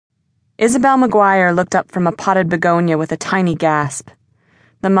Isabel McGuire looked up from a potted begonia with a tiny gasp.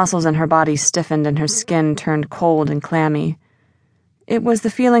 The muscles in her body stiffened and her skin turned cold and clammy. It was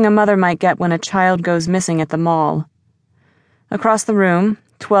the feeling a mother might get when a child goes missing at the mall. Across the room,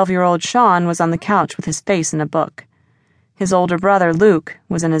 12-year-old Sean was on the couch with his face in a book. His older brother, Luke,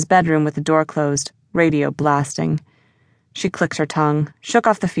 was in his bedroom with the door closed, radio blasting. She clicked her tongue, shook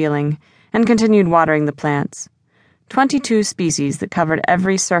off the feeling, and continued watering the plants. 22 species that covered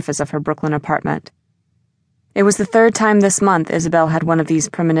every surface of her Brooklyn apartment. It was the third time this month Isabel had one of these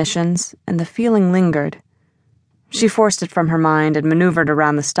premonitions, and the feeling lingered. She forced it from her mind and maneuvered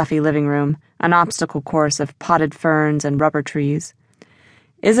around the stuffy living room, an obstacle course of potted ferns and rubber trees.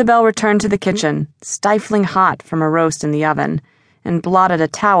 Isabel returned to the kitchen, stifling hot from a roast in the oven, and blotted a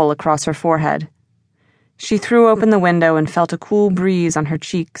towel across her forehead. She threw open the window and felt a cool breeze on her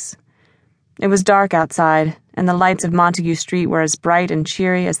cheeks. It was dark outside, and the lights of Montague Street were as bright and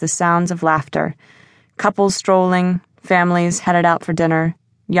cheery as the sounds of laughter. Couples strolling, families headed out for dinner,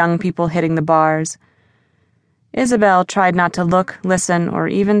 young people hitting the bars. Isabel tried not to look, listen, or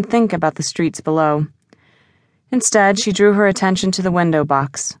even think about the streets below. Instead, she drew her attention to the window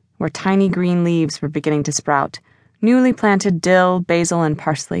box, where tiny green leaves were beginning to sprout, newly planted dill, basil, and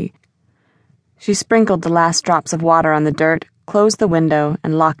parsley. She sprinkled the last drops of water on the dirt, closed the window,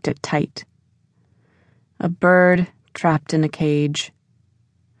 and locked it tight. A bird trapped in a cage.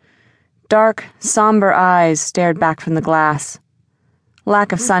 Dark, somber eyes stared back from the glass.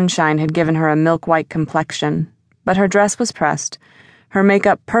 Lack of sunshine had given her a milk-white complexion, but her dress was pressed, her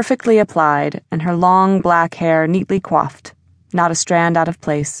makeup perfectly applied, and her long black hair neatly coiffed, not a strand out of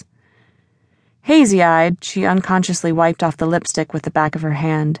place. Hazy-eyed, she unconsciously wiped off the lipstick with the back of her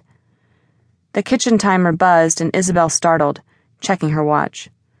hand. The kitchen timer buzzed and Isabel startled, checking her watch.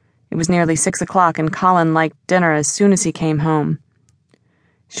 It was nearly 6 o'clock and Colin liked dinner as soon as he came home.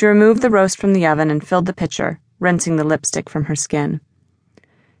 She removed the roast from the oven and filled the pitcher, rinsing the lipstick from her skin.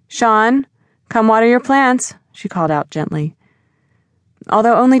 "Sean, come water your plants," she called out gently.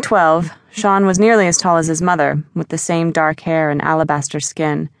 Although only 12, Sean was nearly as tall as his mother, with the same dark hair and alabaster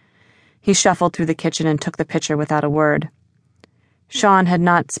skin. He shuffled through the kitchen and took the pitcher without a word. Sean had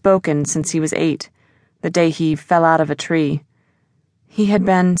not spoken since he was 8, the day he fell out of a tree. He had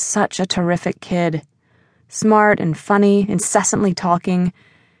been such a terrific kid. Smart and funny, incessantly talking.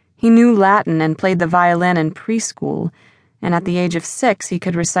 He knew Latin and played the violin in preschool, and at the age of 6 he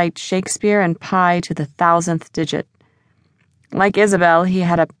could recite Shakespeare and pi to the 1,000th digit. Like Isabel, he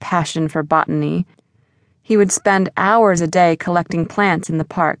had a passion for botany. He would spend hours a day collecting plants in the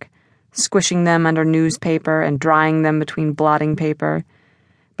park, squishing them under newspaper and drying them between blotting paper.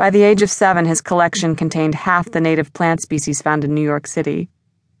 By the age of 7, his collection contained half the native plant species found in New York City.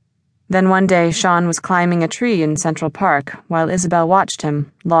 Then one day, Sean was climbing a tree in Central Park, while Isabel watched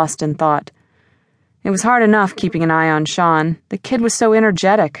him, lost in thought. It was hard enough keeping an eye on Sean. The kid was so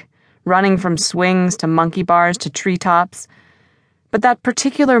energetic, running from swings to monkey bars to treetops. But that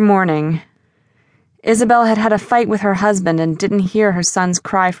particular morning, Isabel had had a fight with her husband and didn't hear her son's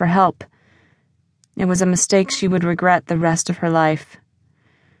cry for help. It was a mistake she would regret the rest of her life.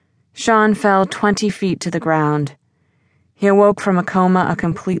 Sean fell 20 feet to the ground. He awoke from a coma a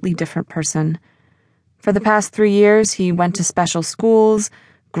completely different person. For the past 3 years, he went to special schools,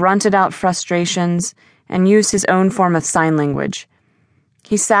 grunted out frustrations, and used his own form of sign language.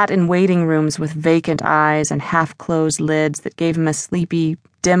 He sat in waiting rooms with vacant eyes and half-closed lids that gave him a sleepy,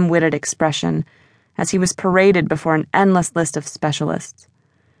 dim-witted expression as he was paraded before an endless list of specialists.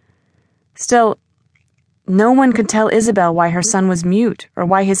 Still, no one could tell Isabel why her son was mute or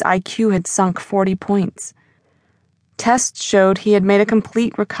why his IQ had sunk 40 points. Tests showed he had made a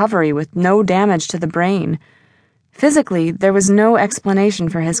complete recovery with no damage to the brain. Physically, there was no explanation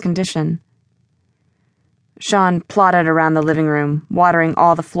for his condition. Sean plodded around the living room, watering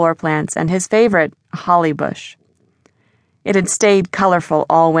all the floor plants and his favorite, a holly bush. It had stayed colorful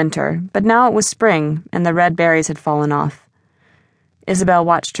all winter, but now it was spring and the red berries had fallen off. Isabel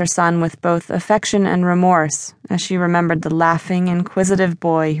watched her son with both affection and remorse as she remembered the laughing, inquisitive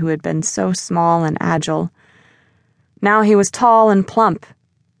boy who had been so small and agile. Now he was tall and plump,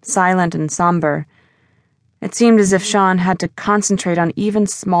 silent and somber. It seemed as if Sean had to concentrate on even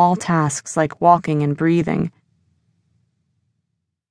small tasks like walking and breathing.